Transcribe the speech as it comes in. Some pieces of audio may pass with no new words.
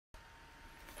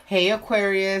Hey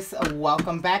Aquarius,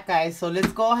 welcome back guys. So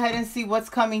let's go ahead and see what's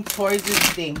coming towards you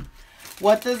today.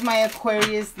 What does my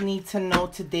Aquarius need to know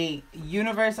today?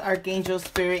 Universe, Archangel,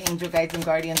 Spirit, Angel, Guides, and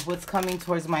Guardians. What's coming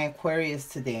towards my Aquarius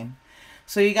today?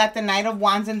 So you got the Knight of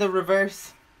Wands in the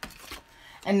reverse.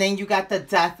 And then you got the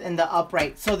Death in the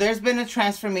upright. So there's been a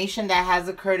transformation that has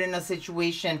occurred in a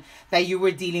situation that you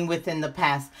were dealing with in the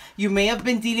past. You may have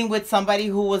been dealing with somebody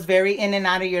who was very in and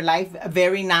out of your life,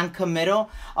 very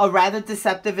non-committal, a rather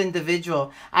deceptive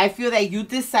individual. I feel that you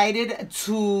decided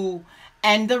to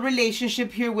end the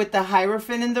relationship here with the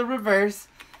Hierophant in the reverse.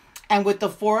 And with the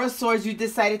Four of Swords, you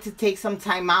decided to take some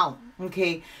time out.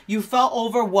 Okay, you felt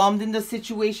overwhelmed in the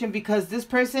situation because this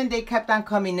person, they kept on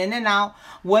coming in and out.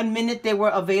 1 minute they were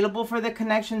available for the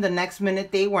connection, the next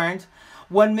minute they weren't.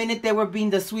 1 minute they were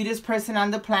being the sweetest person on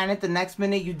the planet, the next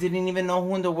minute you didn't even know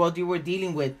who in the world you were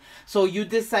dealing with. So you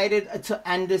decided to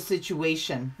end the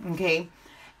situation, okay?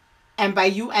 And by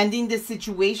you ending this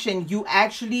situation, you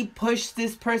actually pushed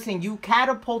this person. You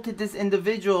catapulted this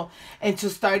individual into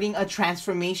starting a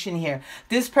transformation here.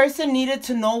 This person needed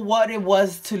to know what it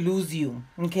was to lose you,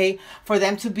 okay? For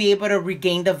them to be able to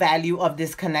regain the value of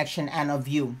this connection and of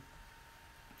you.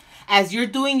 As you're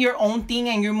doing your own thing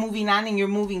and you're moving on and you're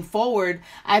moving forward,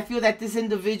 I feel that this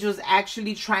individual is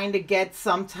actually trying to get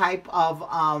some type of...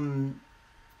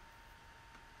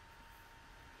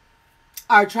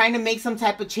 are trying to make some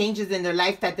type of changes in their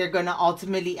life that they're going to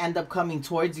ultimately end up coming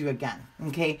towards you again,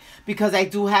 okay? Because I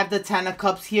do have the Ten of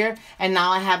Cups here, and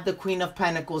now I have the Queen of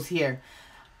Pentacles here.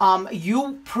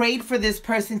 You prayed for this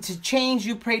person to change.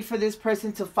 You prayed for this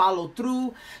person to follow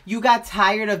through. You got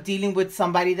tired of dealing with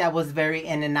somebody that was very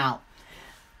in and out.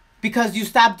 Because you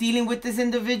stopped dealing with this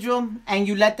individual and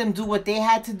you let them do what they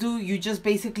had to do. You just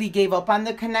basically gave up on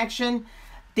the connection.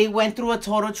 They went through a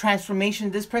total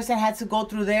transformation. This person had to go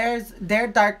through their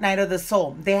dark night of the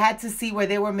soul. They had to see where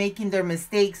they were making their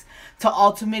mistakes to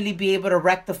ultimately be able to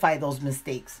rectify those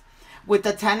mistakes. With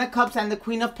the Ten of Cups and the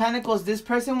Queen of Pentacles, this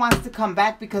person wants to come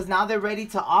back because now they're ready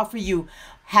to offer you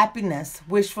happiness,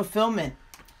 wish fulfillment,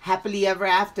 happily ever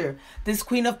after. This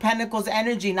Queen of Pentacles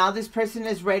energy, now this person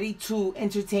is ready to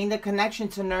entertain the connection,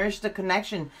 to nourish the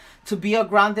connection, to be a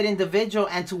grounded individual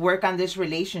and to work on this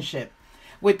relationship.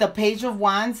 With the Page of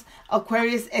Wands,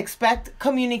 Aquarius, expect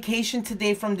communication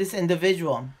today from this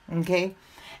individual, okay?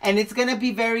 And it's going to be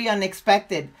very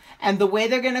unexpected. And the way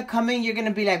they're going to come in, you're going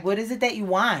to be like, what is it that you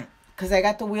want? Because I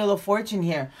got the Wheel of Fortune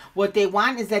here. What they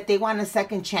want is that they want a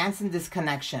second chance in this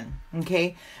connection,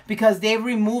 okay? Because they've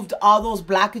removed all those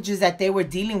blockages that they were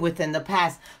dealing with in the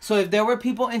past. So if there were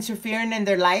people interfering in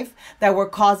their life that were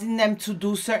causing them to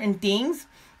do certain things,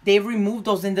 they've removed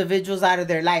those individuals out of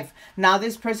their life. Now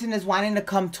this person is wanting to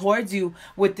come towards you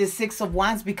with this Six of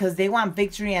Wands because they want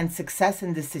victory and success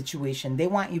in this situation. They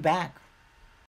want you back.